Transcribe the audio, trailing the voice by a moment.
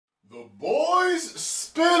Boys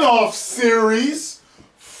spin-off series,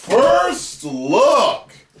 First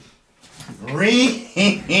Look.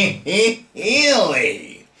 Really?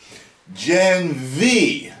 Gen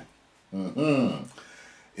V.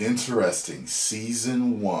 Interesting.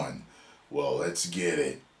 Season 1. Well, let's get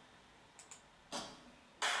it.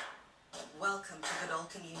 Welcome to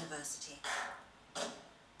Godolphin University.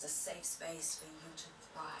 It's a safe space for you to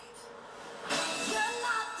thrive. You're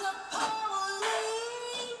not the police.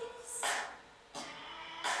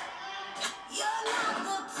 You're not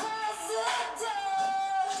the president.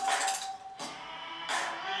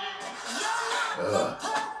 You're not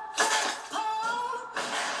the Pope.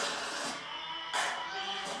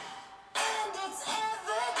 And it's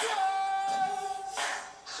evident.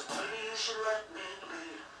 So please let me be.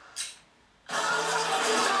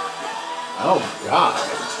 Oh, God.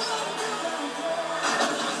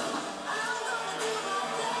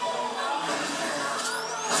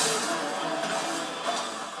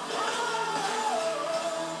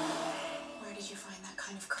 Where did you find that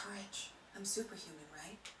kind of courage? I'm superhuman,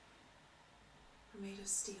 right? We're made of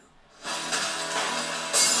steel.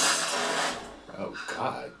 Oh,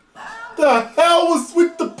 God. The hell was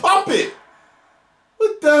with the puppet?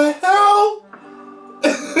 What the hell?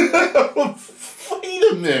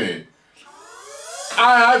 Wait a minute.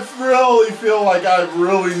 I really feel like I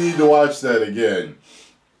really need to watch that again.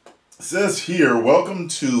 It says here, welcome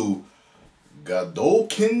to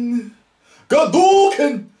Godolphin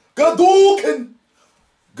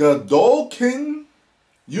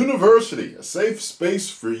University, a safe space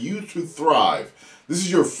for you to thrive. This is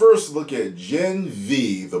your first look at Gen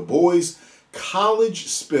V, the boys' college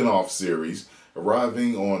spin-off series,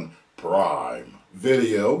 arriving on Prime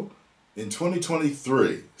Video in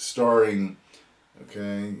 2023, starring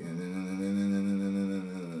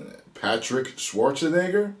Patrick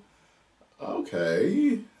Schwarzenegger.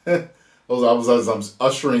 Okay. I'm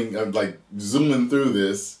ushering, I'm like zooming through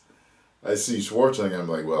this. I see Schwarzenegger. I'm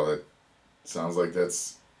like, well, that sounds like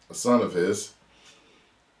that's a son of his.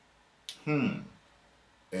 And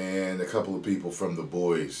a couple of people from the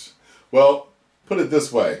boys. Well, put it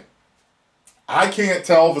this way. I can't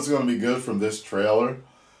tell if it's going to be good from this trailer,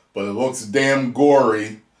 but it looks damn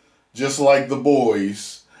gory, just like the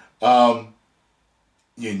boys. You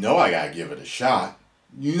know I gotta give it a shot.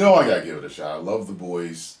 I love the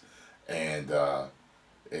boys, and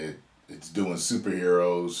it's doing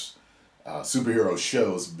superhero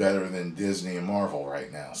shows better than Disney and Marvel right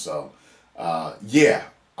now. So, yeah,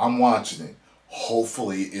 I'm watching it.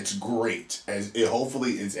 Hopefully, it's great.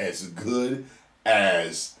 Hopefully, it's as good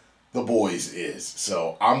as the boys is.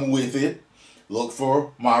 So I'm with it. Look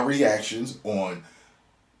for my reactions on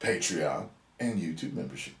Patreon and YouTube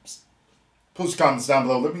memberships. Post comments down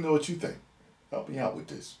below. Let me know what you think. Help me out with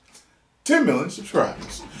this. 10 million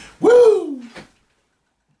subscribers.